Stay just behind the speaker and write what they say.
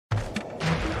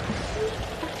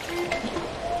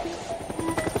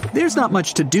There's not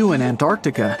much to do in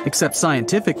Antarctica except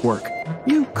scientific work.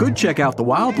 You could check out the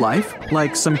wildlife,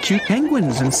 like some cute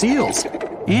penguins and seals,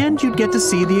 and you'd get to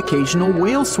see the occasional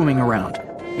whale swimming around.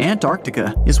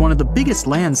 Antarctica is one of the biggest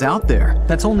lands out there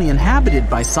that's only inhabited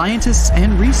by scientists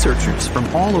and researchers from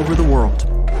all over the world.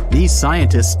 These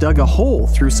scientists dug a hole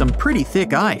through some pretty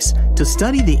thick ice to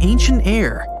study the ancient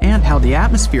air and how the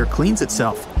atmosphere cleans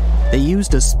itself. They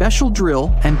used a special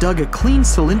drill and dug a clean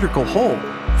cylindrical hole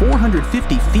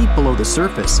 450 feet below the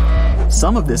surface.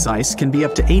 Some of this ice can be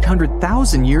up to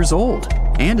 800,000 years old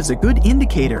and is a good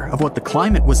indicator of what the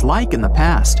climate was like in the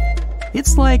past.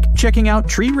 It's like checking out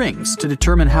tree rings to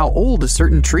determine how old a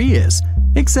certain tree is,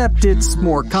 except it's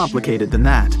more complicated than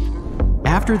that.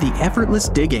 After the effortless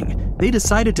digging, they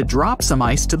decided to drop some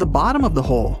ice to the bottom of the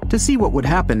hole to see what would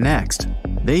happen next.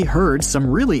 They heard some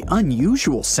really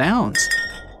unusual sounds.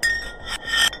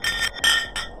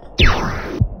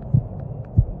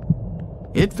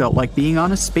 It felt like being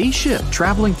on a spaceship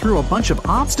traveling through a bunch of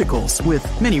obstacles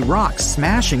with many rocks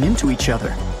smashing into each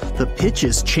other. The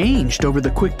pitches changed over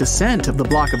the quick descent of the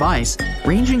block of ice,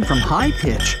 ranging from high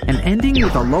pitch and ending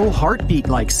with a low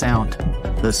heartbeat-like sound.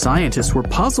 The scientists were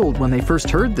puzzled when they first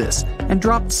heard this and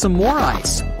dropped some more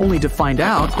ice, only to find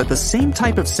out that the same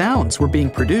type of sounds were being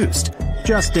produced,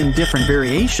 just in different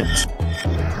variations.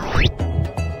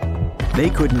 They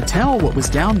couldn't tell what was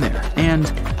down there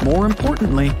and, more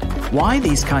importantly, why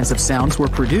these kinds of sounds were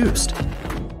produced.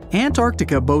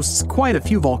 Antarctica boasts quite a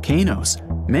few volcanoes,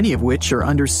 many of which are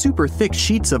under super thick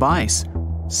sheets of ice.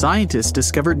 Scientists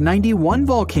discovered 91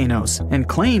 volcanoes and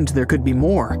claimed there could be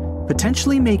more,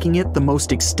 potentially making it the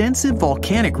most extensive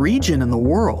volcanic region in the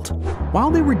world.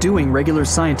 While they were doing regular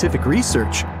scientific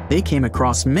research, they came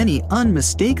across many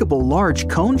unmistakable large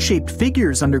cone-shaped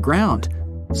figures underground.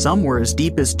 Some were as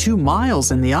deep as 2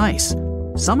 miles in the ice.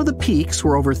 Some of the peaks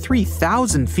were over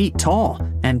 3,000 feet tall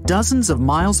and dozens of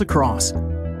miles across.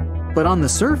 But on the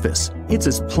surface, it's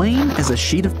as plain as a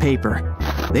sheet of paper.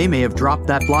 They may have dropped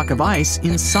that block of ice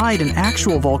inside an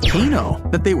actual volcano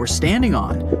that they were standing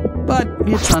on, but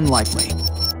it's unlikely.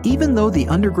 Even though the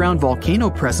underground volcano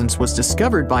presence was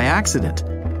discovered by accident,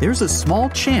 there's a small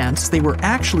chance they were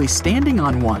actually standing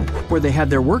on one where they had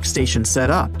their workstation set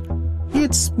up.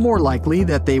 It's more likely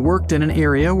that they worked in an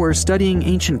area where studying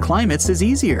ancient climates is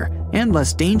easier and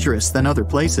less dangerous than other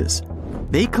places.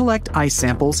 They collect ice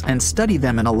samples and study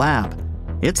them in a lab.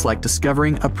 It's like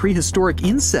discovering a prehistoric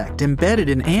insect embedded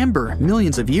in amber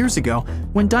millions of years ago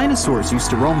when dinosaurs used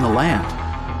to roam the land.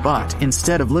 But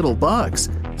instead of little bugs,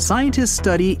 scientists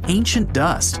study ancient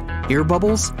dust, air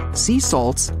bubbles, sea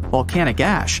salts, volcanic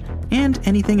ash, and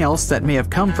anything else that may have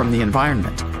come from the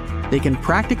environment. They can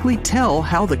practically tell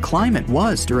how the climate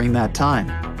was during that time.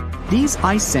 These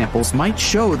ice samples might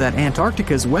show that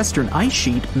Antarctica's western ice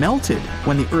sheet melted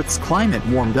when the Earth's climate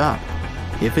warmed up.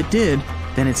 If it did,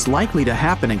 then it's likely to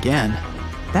happen again.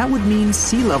 That would mean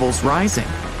sea levels rising,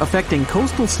 affecting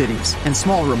coastal cities and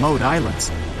small remote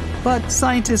islands. But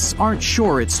scientists aren't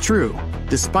sure it's true,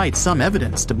 despite some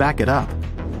evidence to back it up.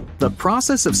 The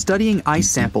process of studying ice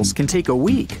samples can take a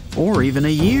week or even a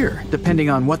year, depending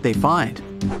on what they find.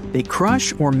 They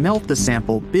crush or melt the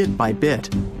sample bit by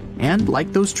bit. And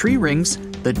like those tree rings,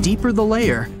 the deeper the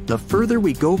layer, the further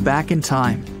we go back in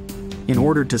time. In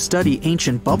order to study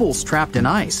ancient bubbles trapped in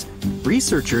ice,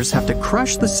 researchers have to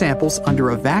crush the samples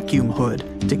under a vacuum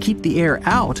hood to keep the air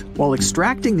out while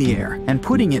extracting the air and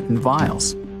putting it in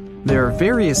vials. There are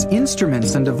various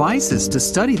instruments and devices to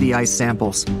study the ice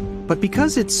samples, but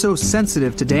because it's so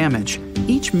sensitive to damage,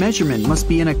 each measurement must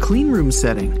be in a clean room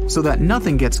setting so that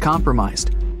nothing gets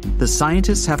compromised. The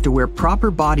scientists have to wear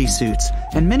proper bodysuits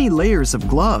and many layers of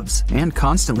gloves and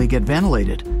constantly get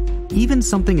ventilated. Even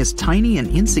something as tiny and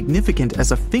insignificant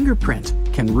as a fingerprint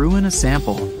can ruin a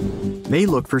sample. They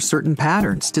look for certain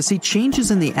patterns to see changes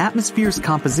in the atmosphere's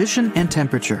composition and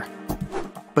temperature.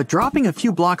 But dropping a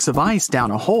few blocks of ice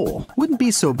down a hole wouldn't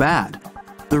be so bad.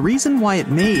 The reason why it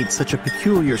made such a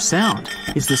peculiar sound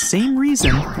is the same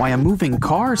reason why a moving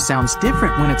car sounds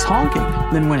different when it's honking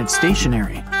than when it's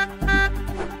stationary.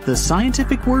 The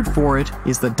scientific word for it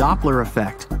is the Doppler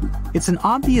effect. It's an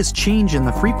obvious change in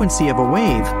the frequency of a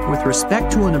wave with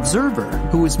respect to an observer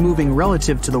who is moving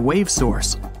relative to the wave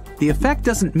source. The effect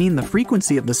doesn't mean the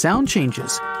frequency of the sound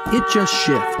changes, it just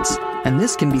shifts. And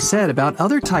this can be said about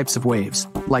other types of waves,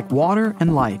 like water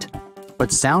and light.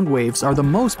 But sound waves are the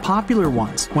most popular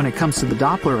ones when it comes to the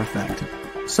Doppler effect.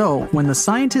 So, when the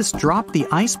scientists dropped the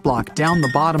ice block down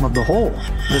the bottom of the hole,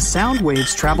 the sound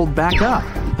waves traveled back up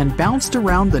and bounced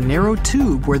around the narrow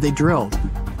tube where they drilled.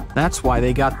 That's why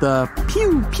they got the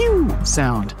pew pew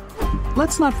sound.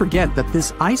 Let's not forget that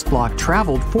this ice block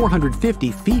traveled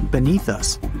 450 feet beneath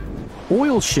us.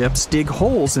 Oil ships dig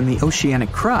holes in the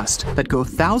oceanic crust that go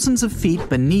thousands of feet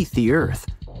beneath the Earth.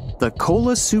 The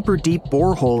Kola Super Deep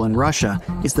Borehole in Russia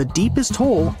is the deepest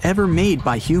hole ever made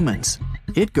by humans.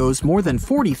 It goes more than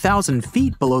 40,000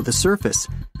 feet below the surface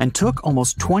and took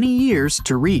almost 20 years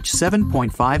to reach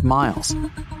 7.5 miles.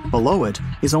 Below it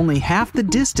is only half the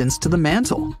distance to the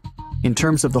mantle. In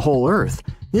terms of the whole Earth,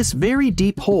 this very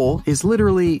deep hole is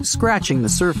literally scratching the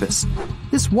surface.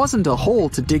 This wasn't a hole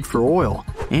to dig for oil,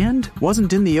 and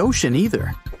wasn't in the ocean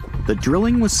either. The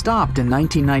drilling was stopped in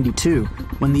 1992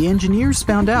 when the engineers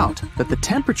found out that the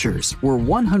temperatures were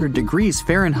 100 degrees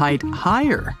Fahrenheit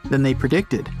higher than they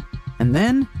predicted. And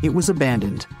then it was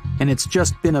abandoned, and it's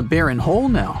just been a barren hole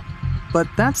now. But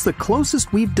that's the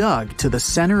closest we've dug to the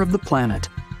center of the planet.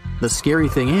 The scary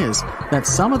thing is that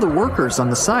some of the workers on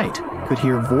the site could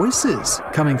hear voices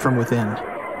coming from within.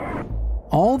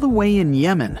 All the way in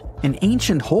Yemen, an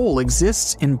ancient hole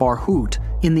exists in Barhout,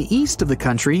 in the east of the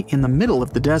country in the middle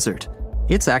of the desert.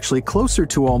 It's actually closer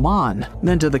to Oman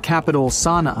than to the capital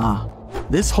Sana'a.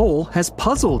 This hole has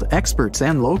puzzled experts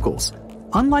and locals.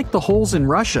 Unlike the holes in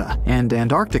Russia and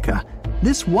Antarctica,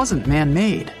 this wasn't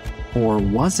man-made. Or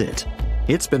was it?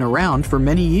 It's been around for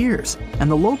many years,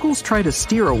 and the locals try to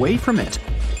steer away from it.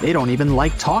 They don't even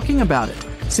like talking about it,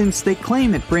 since they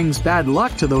claim it brings bad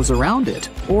luck to those around it,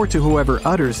 or to whoever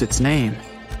utters its name.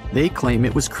 They claim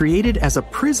it was created as a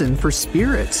prison for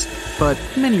spirits, but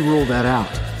many rule that out.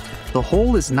 The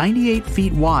hole is 98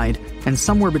 feet wide and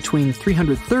somewhere between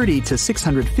 330 to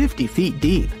 650 feet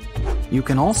deep. You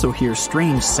can also hear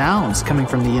strange sounds coming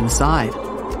from the inside.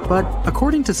 But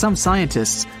according to some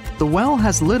scientists, the well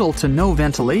has little to no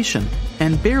ventilation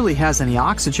and barely has any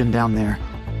oxygen down there.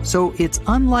 So it's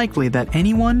unlikely that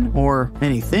anyone or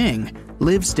anything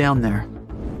lives down there.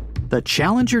 The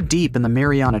Challenger Deep in the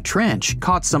Mariana Trench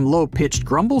caught some low-pitched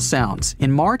grumble sounds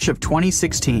in March of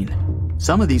 2016.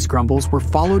 Some of these grumbles were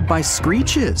followed by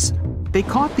screeches. They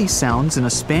caught these sounds in a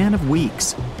span of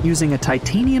weeks, using a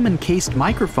titanium-encased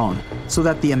microphone so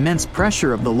that the immense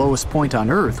pressure of the lowest point on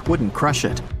Earth wouldn't crush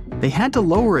it. They had to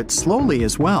lower it slowly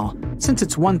as well, since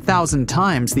it's 1,000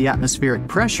 times the atmospheric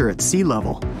pressure at sea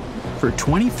level. For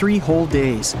 23 whole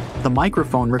days, the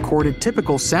microphone recorded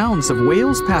typical sounds of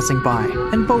whales passing by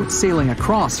and boats sailing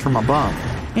across from above,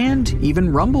 and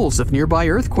even rumbles of nearby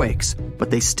earthquakes,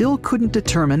 but they still couldn't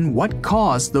determine what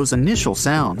caused those initial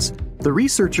sounds. The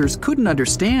researchers couldn't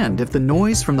understand if the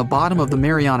noise from the bottom of the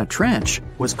Mariana Trench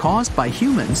was caused by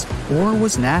humans or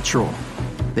was natural.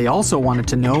 They also wanted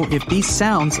to know if these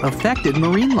sounds affected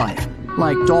marine life,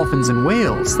 like dolphins and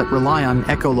whales that rely on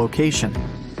echolocation.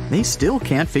 They still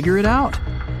can't figure it out,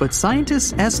 but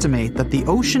scientists estimate that the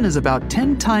ocean is about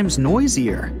 10 times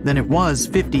noisier than it was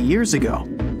 50 years ago.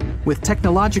 With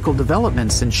technological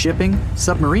developments in shipping,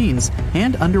 submarines,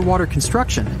 and underwater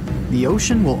construction, the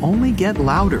ocean will only get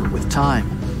louder with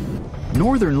time.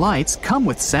 Northern lights come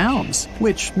with sounds,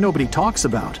 which nobody talks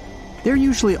about. They're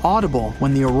usually audible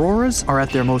when the auroras are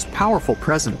at their most powerful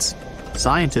presence.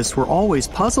 Scientists were always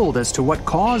puzzled as to what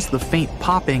caused the faint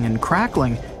popping and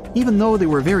crackling, even though they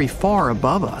were very far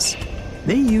above us.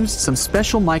 They used some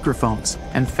special microphones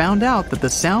and found out that the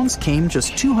sounds came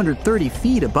just 230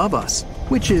 feet above us,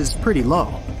 which is pretty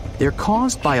low. They're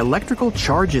caused by electrical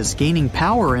charges gaining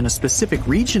power in a specific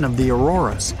region of the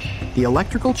auroras. The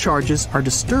electrical charges are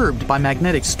disturbed by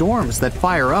magnetic storms that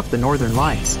fire up the northern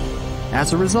lights.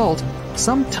 As a result,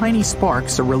 some tiny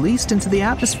sparks are released into the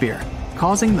atmosphere,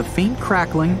 causing the faint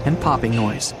crackling and popping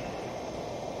noise.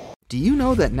 Do you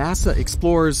know that NASA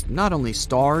explores not only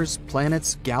stars,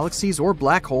 planets, galaxies, or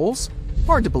black holes?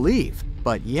 Hard to believe,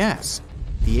 but yes.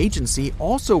 The agency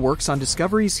also works on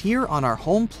discoveries here on our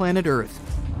home planet Earth.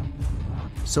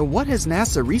 So what has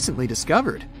NASA recently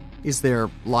discovered? Is there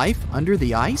life under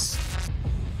the ice?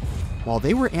 While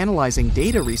they were analyzing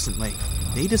data recently,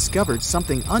 they discovered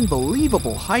something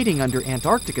unbelievable hiding under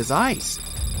Antarctica's ice.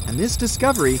 And this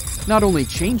discovery not only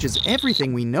changes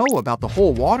everything we know about the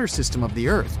whole water system of the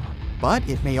Earth, but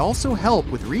it may also help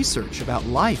with research about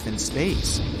life in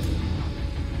space.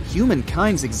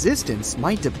 Humankind's existence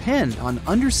might depend on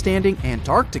understanding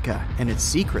Antarctica and its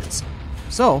secrets.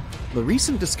 So, the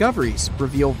recent discoveries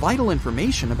reveal vital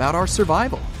information about our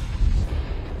survival.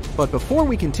 But before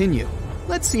we continue,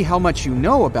 let's see how much you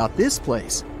know about this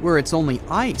place, where it's only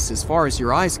ice as far as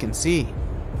your eyes can see.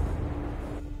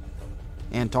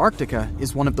 Antarctica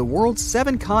is one of the world's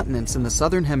 7 continents in the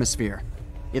southern hemisphere.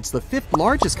 It's the 5th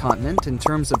largest continent in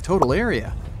terms of total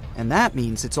area, and that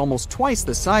means it's almost twice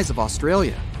the size of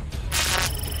Australia.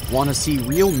 Want to see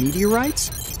real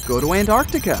meteorites? Go to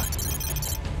Antarctica.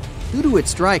 Due to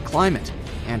its dry climate,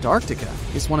 Antarctica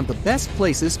is one of the best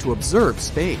places to observe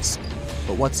space.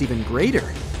 But what's even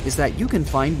greater is that you can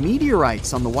find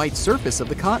meteorites on the white surface of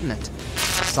the continent.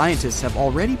 Scientists have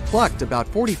already plucked about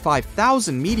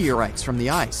 45,000 meteorites from the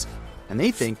ice, and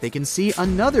they think they can see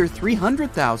another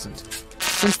 300,000.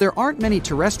 Since there aren't many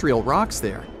terrestrial rocks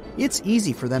there, it's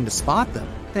easy for them to spot them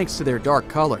thanks to their dark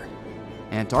color.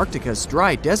 Antarctica's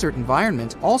dry desert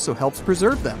environment also helps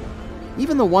preserve them,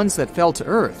 even the ones that fell to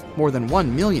Earth more than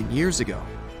 1 million years ago.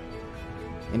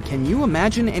 And can you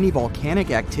imagine any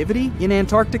volcanic activity in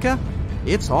Antarctica?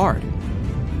 It's hard.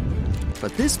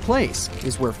 But this place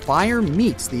is where fire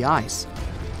meets the ice.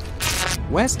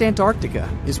 West Antarctica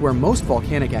is where most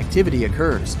volcanic activity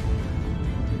occurs.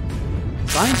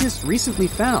 Scientists recently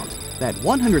found that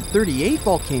 138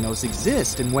 volcanoes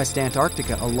exist in West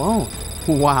Antarctica alone.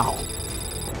 Wow!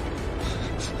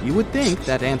 You would think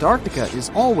that Antarctica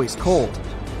is always cold,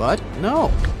 but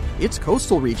no. Its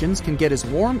coastal regions can get as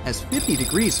warm as 50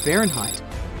 degrees Fahrenheit.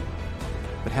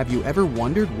 But have you ever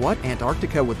wondered what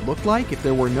Antarctica would look like if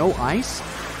there were no ice?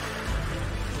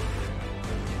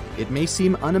 It may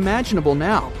seem unimaginable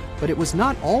now, but it was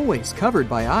not always covered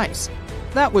by ice.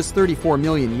 That was 34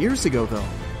 million years ago, though,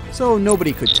 so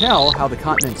nobody could tell how the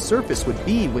continent's surface would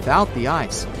be without the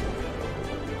ice.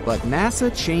 But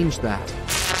NASA changed that.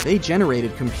 They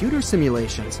generated computer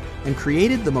simulations and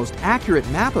created the most accurate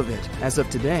map of it as of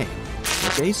today.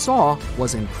 What they saw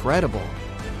was incredible.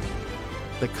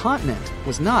 The continent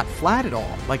was not flat at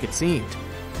all, like it seemed.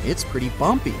 It's pretty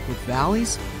bumpy, with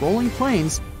valleys, rolling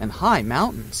plains, and high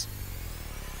mountains.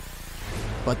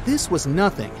 But this was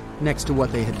nothing next to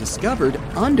what they had discovered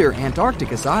under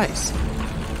Antarctica's ice.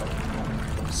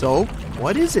 So,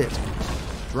 what is it?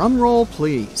 Drum roll,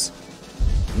 please.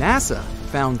 NASA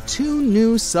found 2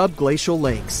 new subglacial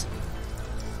lakes.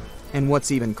 And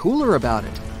what's even cooler about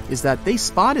it is that they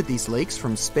spotted these lakes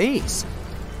from space.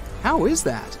 How is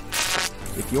that?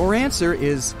 If your answer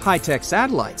is high-tech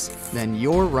satellites, then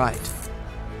you're right.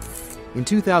 In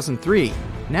 2003,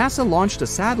 NASA launched a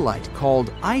satellite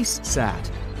called IceSat.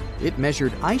 It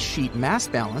measured ice sheet mass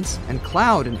balance and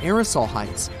cloud and aerosol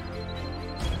heights.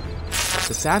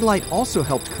 The satellite also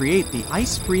helped create the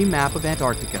ice-free map of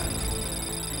Antarctica.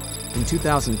 In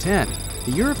 2010,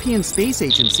 the European Space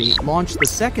Agency launched the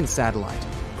second satellite,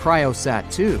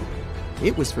 Cryosat-2.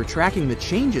 It was for tracking the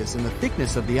changes in the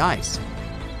thickness of the ice.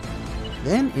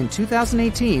 Then, in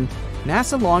 2018,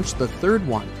 NASA launched the third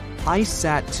one,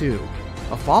 IceSat-2,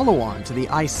 a follow-on to the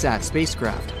IceSat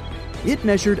spacecraft. It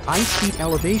measured ice sheet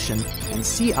elevation and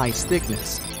sea ice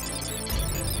thickness.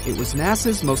 It was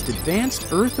NASA's most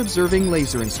advanced Earth-observing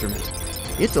laser instrument.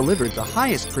 It delivered the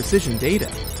highest precision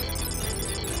data.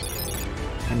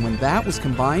 And when that was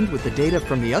combined with the data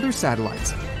from the other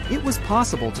satellites, it was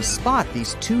possible to spot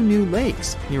these 2 new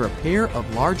lakes near a pair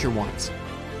of larger ones.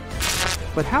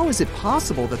 But how is it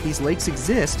possible that these lakes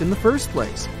exist in the first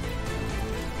place?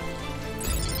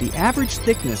 The average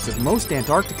thickness of most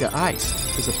Antarctica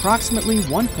ice is approximately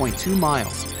 1.2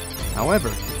 miles. However,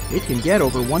 it can get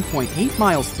over 1.8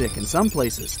 miles thick in some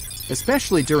places,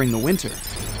 especially during the winter.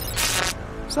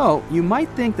 So, you might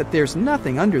think that there's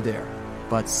nothing under there,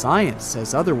 but science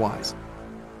says otherwise.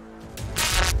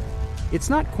 It's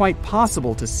not quite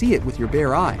possible to see it with your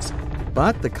bare eyes,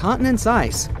 but the continent's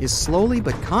ice is slowly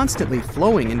but constantly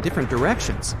flowing in different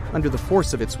directions under the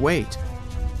force of its weight.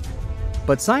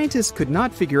 But scientists could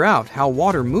not figure out how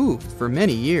water moved for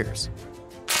many years.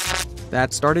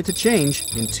 That started to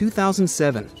change in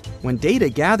 2007, when data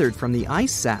gathered from the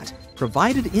IceSat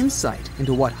provided insight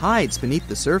into what hides beneath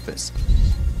the surface.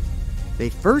 They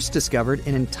first discovered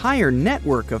an entire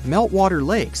network of meltwater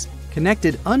lakes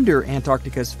connected under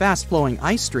Antarctica's fast-flowing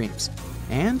ice streams,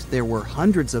 and there were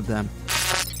hundreds of them.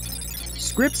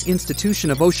 Scripps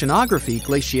Institution of Oceanography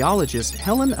glaciologist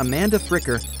Helen Amanda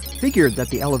Fricker figured that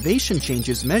the elevation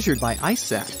changes measured by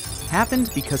IceSat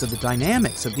happened because of the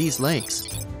dynamics of these lakes.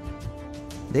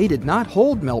 They did not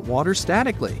hold meltwater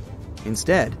statically.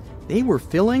 Instead, they were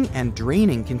filling and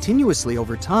draining continuously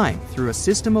over time through a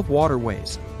system of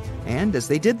waterways. And as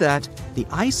they did that, the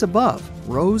ice above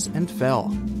rose and fell.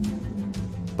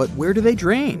 But where do they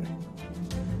drain?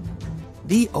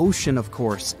 The ocean, of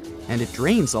course, and it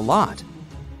drains a lot.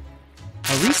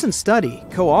 A recent study,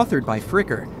 co-authored by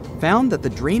Fricker, found that the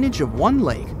drainage of one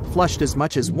lake flushed as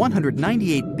much as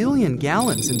 198 billion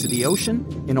gallons into the ocean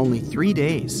in only 3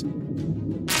 days.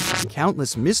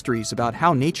 Countless mysteries about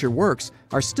how nature works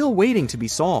are still waiting to be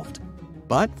solved.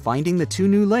 But finding the 2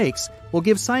 new lakes will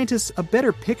give scientists a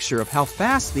better picture of how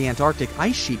fast the Antarctic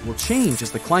ice sheet will change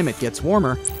as the climate gets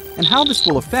warmer, and how this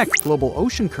will affect global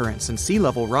ocean currents and sea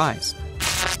level rise.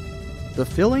 The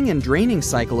filling and draining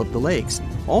cycle of the lakes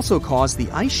also caused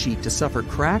the ice sheet to suffer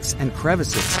cracks and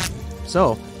crevices.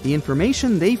 So, The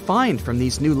information they find from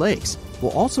these new lakes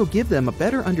will also give them a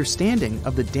better understanding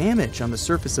of the damage on the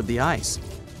surface of the ice.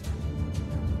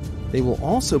 They will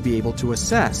also be able to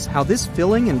assess how this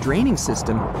filling and draining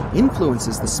system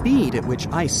influences the speed at which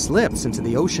ice slips into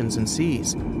the oceans and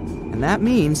seas. And that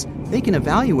means they can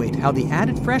evaluate how the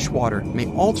added fresh water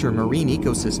may alter marine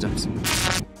ecosystems.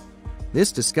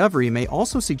 This discovery may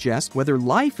also suggest whether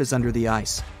life is under the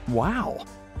ice. Wow!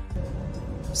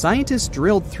 Scientists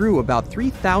drilled through about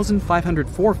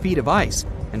 3,504 feet of ice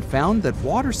and found that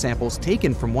water samples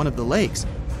taken from one of the lakes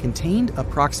contained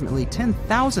approximately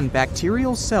 10,000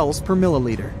 bacterial cells per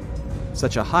milliliter.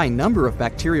 Such a high number of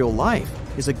bacterial life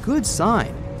is a good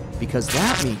sign, because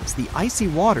that means the icy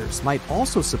waters might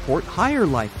also support higher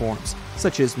life forms,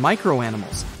 such as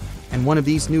microanimals, and one of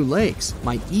these new lakes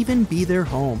might even be their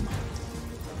home.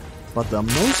 But the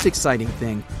most exciting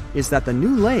thing is that the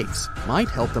new lakes might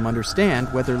help them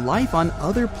understand whether life on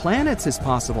other planets is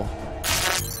possible.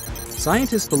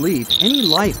 Scientists believe any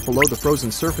life below the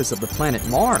frozen surface of the planet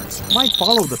Mars might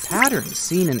follow the patterns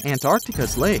seen in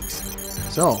Antarctica's lakes.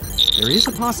 So, there is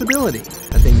a possibility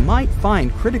that they might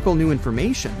find critical new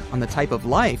information on the type of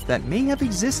life that may have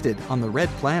existed on the red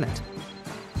planet.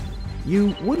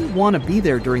 You wouldn't want to be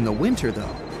there during the winter,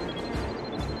 though.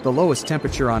 The lowest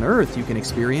temperature on Earth you can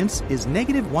experience is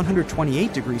negative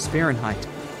 128 degrees Fahrenheit.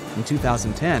 In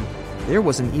 2010, there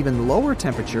was an even lower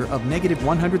temperature of negative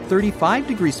 135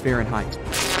 degrees Fahrenheit.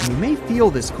 And you may feel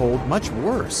this cold much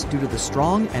worse due to the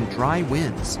strong and dry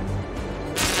winds.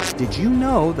 Did you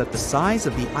know that the size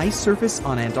of the ice surface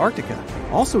on Antarctica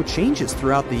also changes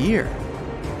throughout the year?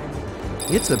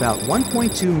 It's about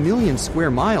 1.2 million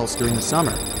square miles during the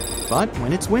summer, but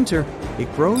when it's winter,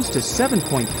 it grows to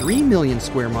 7.3 million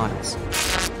square miles.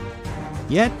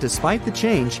 Yet, despite the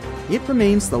change, it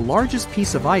remains the largest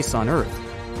piece of ice on Earth.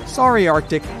 Sorry,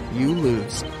 Arctic, you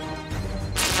lose.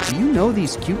 Do you know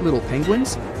these cute little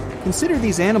penguins? Consider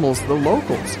these animals the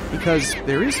locals, because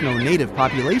there is no native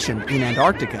population in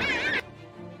Antarctica.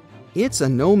 It's a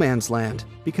no man's land,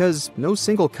 because no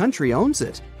single country owns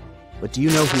it. But do you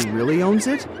know who really owns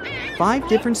it? 5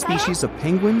 different species of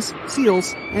penguins,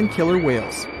 seals, and killer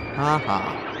whales.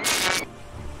 Ha.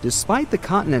 Despite the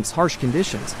continent's harsh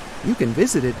conditions, you can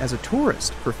visit it as a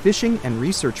tourist for fishing and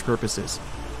research purposes.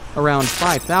 Around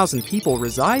 5,000 people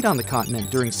reside on the continent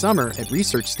during summer at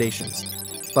research stations.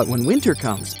 But when winter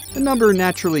comes, the number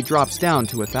naturally drops down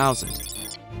to 1,000.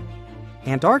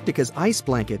 Antarctica's ice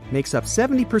blanket makes up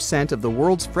 70% of the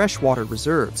world's freshwater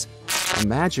reserves.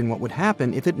 Imagine what would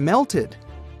happen if it melted.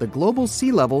 The global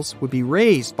sea levels would be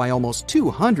raised by almost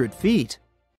 200 feet.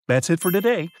 That's it for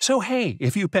today. So hey,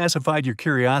 if you pacified your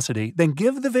curiosity, then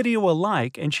give the video a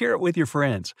like and share it with your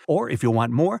friends. Or if you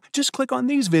want more, just click on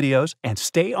these videos and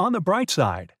stay on the bright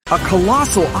side. A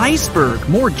colossal iceberg,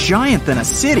 more giant than a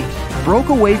city, broke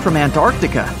away from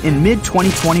Antarctica in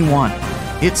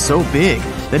mid-2021. It's so big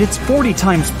that it's 40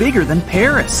 times bigger than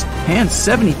Paris and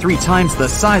 73 times the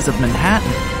size of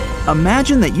Manhattan.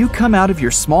 Imagine that you come out of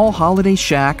your small holiday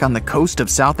shack on the coast of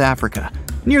South Africa,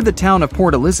 near the town of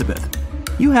Port Elizabeth.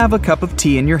 You have a cup of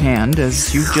tea in your hand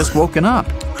as you've just woken up.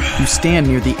 You stand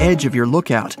near the edge of your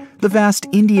lookout, the vast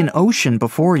Indian Ocean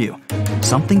before you.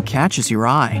 Something catches your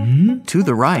eye. To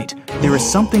the right, there is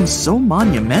something so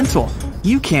monumental,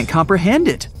 you can't comprehend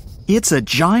it. It's a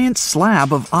giant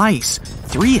slab of ice,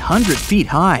 300 feet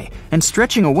high, and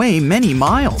stretching away many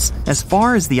miles, as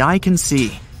far as the eye can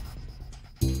see.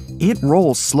 It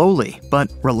rolls slowly,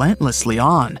 but relentlessly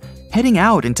on, heading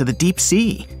out into the deep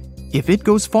sea. If it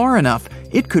goes far enough,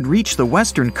 it could reach the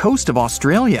western coast of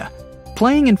Australia.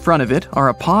 Playing in front of it are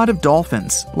a pod of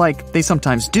dolphins, like they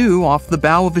sometimes do off the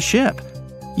bow of a ship.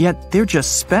 Yet they're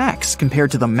just specks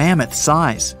compared to the mammoth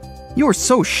size. You're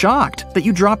so shocked that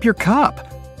you drop your cup.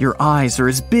 Your eyes are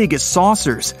as big as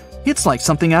saucers. It's like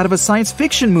something out of a science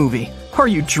fiction movie. Are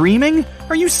you dreaming?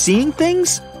 Are you seeing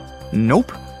things?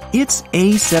 Nope. It's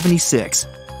A76.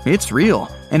 It's real,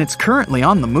 and it's currently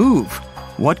on the move.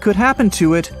 What could happen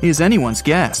to it is anyone's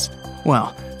guess.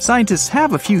 Well, scientists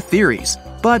have a few theories,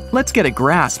 but let's get a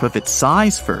grasp of its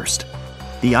size first.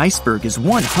 The iceberg is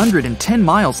 110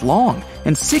 miles long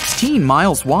and 16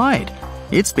 miles wide.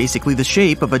 It's basically the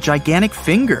shape of a gigantic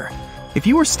finger. If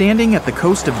you were standing at the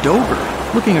coast of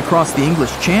Dover, looking across the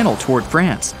English Channel toward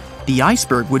France, the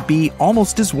iceberg would be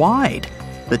almost as wide.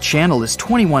 The channel is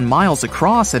 21 miles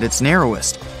across at its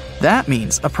narrowest. That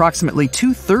means approximately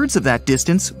 2/3 of that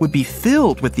distance would be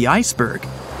filled with the iceberg.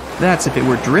 That's if it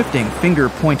were drifting finger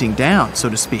pointing down, so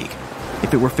to speak.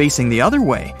 If it were facing the other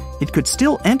way, it could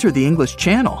still enter the English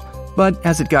Channel, but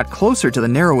as it got closer to the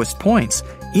narrowest points,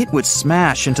 it would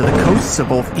smash into the coasts of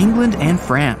both England and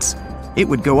France. It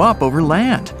would go up over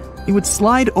land. It would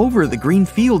slide over the green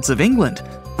fields of England,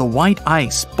 the white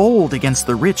ice bold against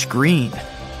the rich green.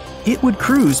 It would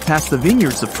cruise past the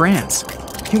vineyards of France.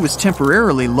 It was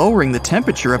temporarily lowering the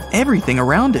temperature of everything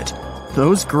around it.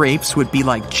 Those grapes would be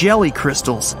like jelly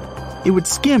crystals. It would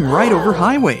skim right over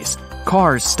highways,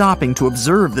 cars stopping to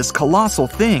observe this colossal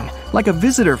thing, like a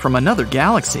visitor from another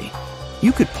galaxy.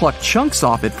 You could pluck chunks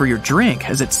off it for your drink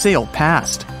as it sailed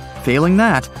past. Failing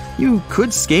that, you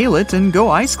could scale it and go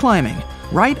ice climbing,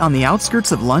 right on the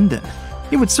outskirts of London.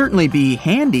 It would certainly be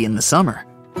handy in the summer.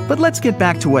 But let's get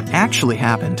back to what actually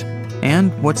happened,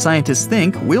 and what scientists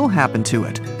think will happen to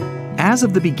it. As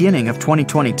of the beginning of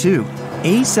 2022,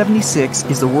 A76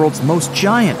 is the world's most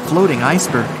giant floating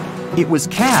iceberg. It was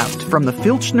calved from the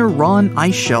Filchner-Ronne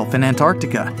ice shelf in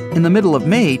Antarctica in the middle of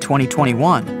May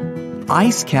 2021.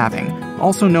 Ice calving,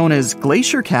 also known as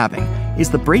glacier calving, is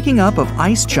the breaking up of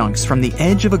ice chunks from the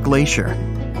edge of a glacier.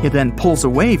 It then pulls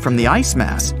away from the ice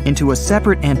mass into a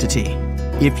separate entity.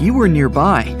 If you were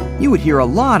nearby, you would hear a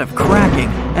lot of cracking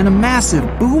and a massive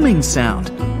booming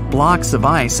sound. Blocks of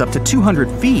ice up to 200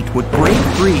 feet would break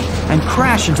free and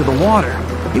crash into the water.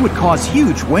 It would cause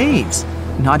huge waves.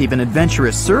 Not even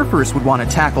adventurous surfers would want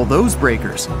to tackle those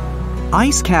breakers.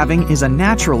 Ice calving is a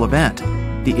natural event.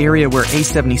 The area where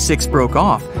A76 broke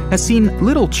off has seen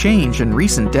little change in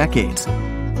recent decades.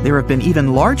 There have been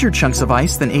even larger chunks of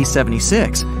ice than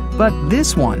A76, but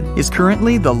this one is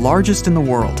currently the largest in the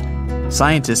world.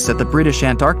 Scientists at the British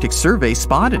Antarctic Survey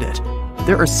spotted it.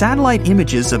 There are satellite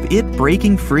images of it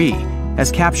breaking free,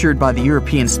 as captured by the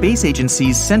European Space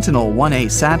Agency's Sentinel-1A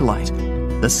satellite.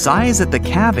 The size at the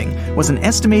calving was an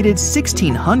estimated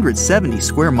 1,670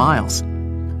 square miles.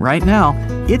 Right now,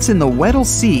 it's in the Weddell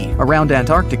Sea around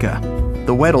Antarctica.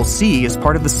 The Weddell Sea is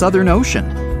part of the Southern Ocean.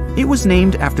 It was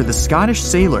named after the Scottish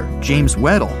sailor James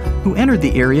Weddell, who entered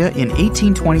the area in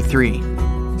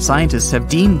 1823. Scientists have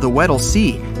deemed the Weddell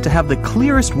Sea to have the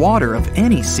clearest water of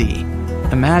any sea.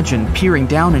 Imagine peering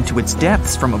down into its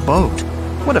depths from a boat.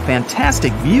 What a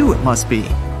fantastic view it must be.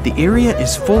 The area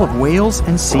is full of whales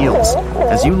and seals.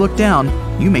 As you look down,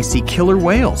 you may see killer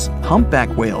whales, humpback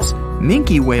whales,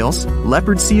 minke whales,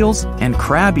 leopard seals, and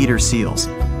crab-eater seals.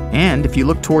 And if you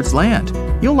look towards land,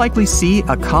 you'll likely see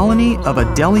a colony of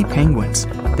Adelie penguins.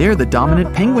 They're the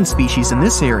dominant penguin species in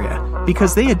this area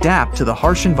because they adapt to the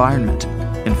harsh environment.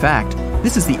 In fact,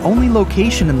 this is the only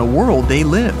location in the world they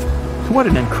live. What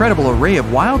an incredible array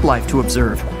of wildlife to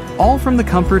observe, all from the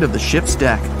comfort of the ship's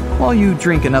deck, while you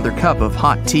drink another cup of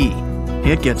hot tea.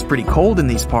 It gets pretty cold in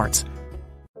these parts.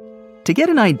 To get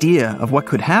an idea of what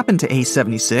could happen to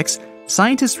A76,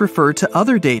 scientists refer to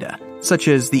other data, such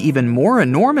as the even more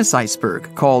enormous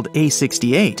iceberg called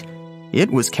A68. It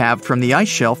was calved from the ice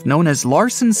shelf known as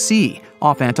Larsen C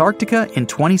off Antarctica in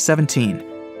 2017.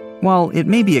 While it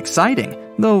may be exciting,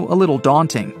 though a little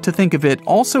daunting, to think of it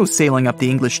also sailing up the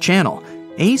English Channel,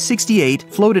 A68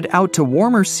 floated out to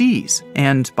warmer seas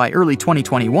and, by early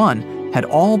 2021, had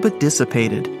all but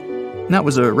dissipated. That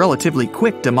was a relatively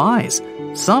quick demise.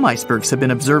 Some icebergs have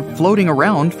been observed floating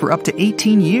around for up to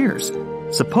 18 years.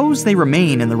 Suppose they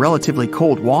remain in the relatively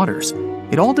cold waters.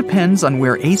 It all depends on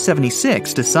where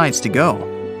A76 decides to go.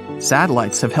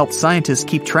 Satellites have helped scientists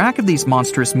keep track of these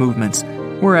monstrous movements,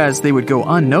 whereas they would go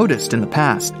unnoticed in the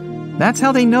past. That's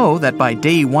how they know that by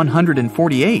day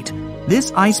 148,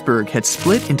 this iceberg had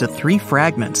split into 3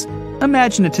 fragments,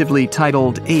 imaginatively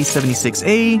titled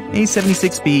A76A,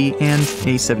 A76B, and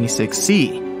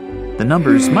A76C. The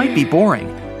numbers might be boring,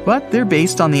 but they're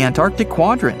based on the Antarctic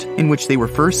quadrant in which they were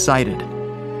first sighted.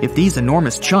 If these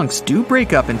enormous chunks do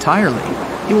break up entirely,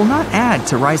 it will not add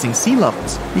to rising sea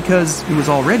levels because it was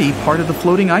already part of the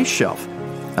floating ice shelf.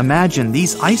 Imagine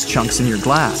these ice chunks in your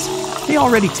glass. They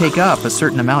already take up a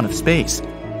certain amount of space.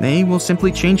 They will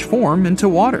simply change form into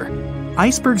water.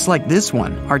 Icebergs like this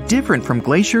one are different from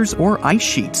glaciers or ice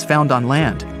sheets found on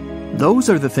land. Those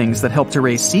are the things that help to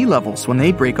raise sea levels when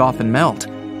they break off and melt.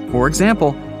 For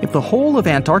example, if the whole of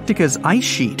Antarctica's ice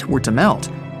sheet were to melt,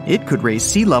 it could raise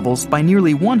sea levels by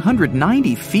nearly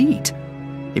 190 feet.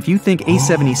 If you think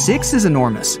A76 is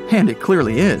enormous, and it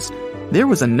clearly is, there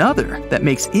was another that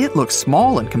makes it look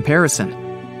small in comparison.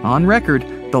 On record,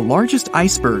 the largest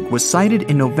iceberg was sighted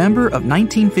in November of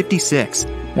 1956,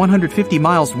 150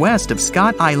 miles west of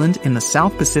Scott Island in the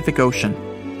South Pacific Ocean.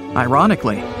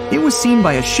 Ironically, it was seen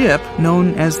by a ship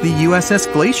known as the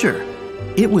USS Glacier.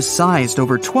 It was sized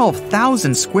over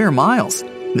 12,000 square miles.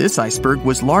 This iceberg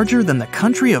was larger than the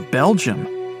country of Belgium.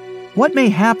 What may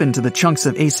happen to the chunks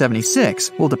of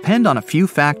A76 will depend on a few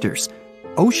factors.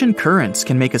 Ocean currents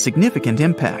can make a significant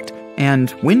impact,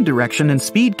 and wind direction and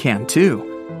speed can too.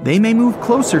 They may move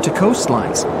closer to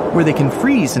coastlines, where they can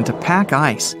freeze into pack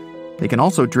ice. They can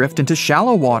also drift into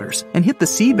shallow waters and hit the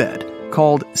seabed,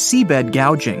 called seabed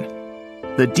gouging.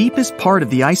 The deepest part of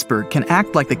the iceberg can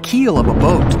act like the keel of a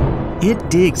boat. It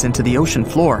digs into the ocean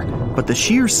floor, but the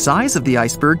sheer size of the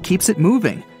iceberg keeps it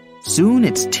moving. Soon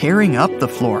it's tearing up the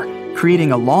floor,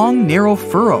 creating a long, narrow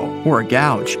furrow or a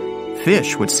gouge.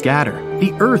 Fish would scatter,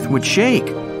 the earth would shake,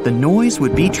 the noise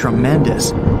would be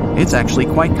tremendous. It's actually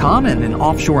quite common in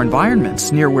offshore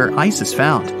environments near where ice is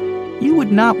found. You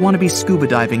would not want to be scuba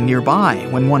diving nearby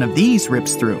when one of these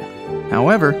rips through.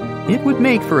 However, it would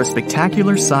make for a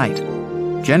spectacular sight.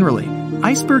 Generally,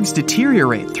 icebergs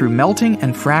deteriorate through melting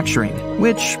and fracturing,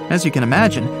 which, as you can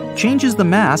imagine, changes the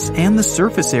mass and the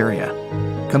surface area.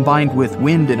 Combined with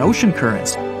wind and ocean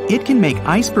currents, it can make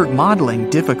iceberg modeling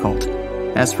difficult.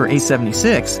 As for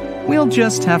A76, we'll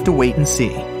just have to wait and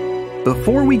see.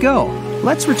 Before we go,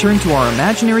 let's return to our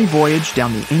imaginary voyage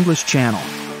down the English Channel.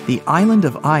 The island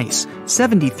of ice,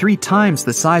 73 times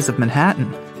the size of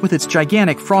Manhattan, with its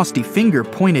gigantic frosty finger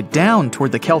pointed down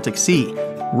toward the Celtic Sea,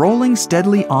 rolling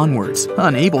steadily onwards,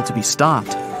 unable to be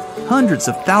stopped. Hundreds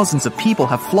of thousands of people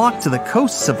have flocked to the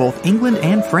coasts of both England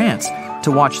and France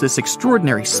to watch this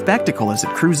extraordinary spectacle as it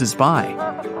cruises by.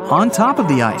 On top of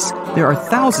the ice, there are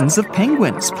thousands of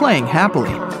penguins playing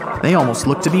happily. They almost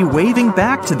look to be waving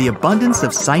back to the abundance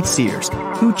of sightseers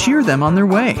who cheer them on their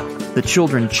way, the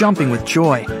children jumping with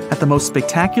joy at the most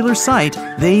spectacular sight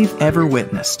they've ever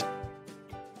witnessed.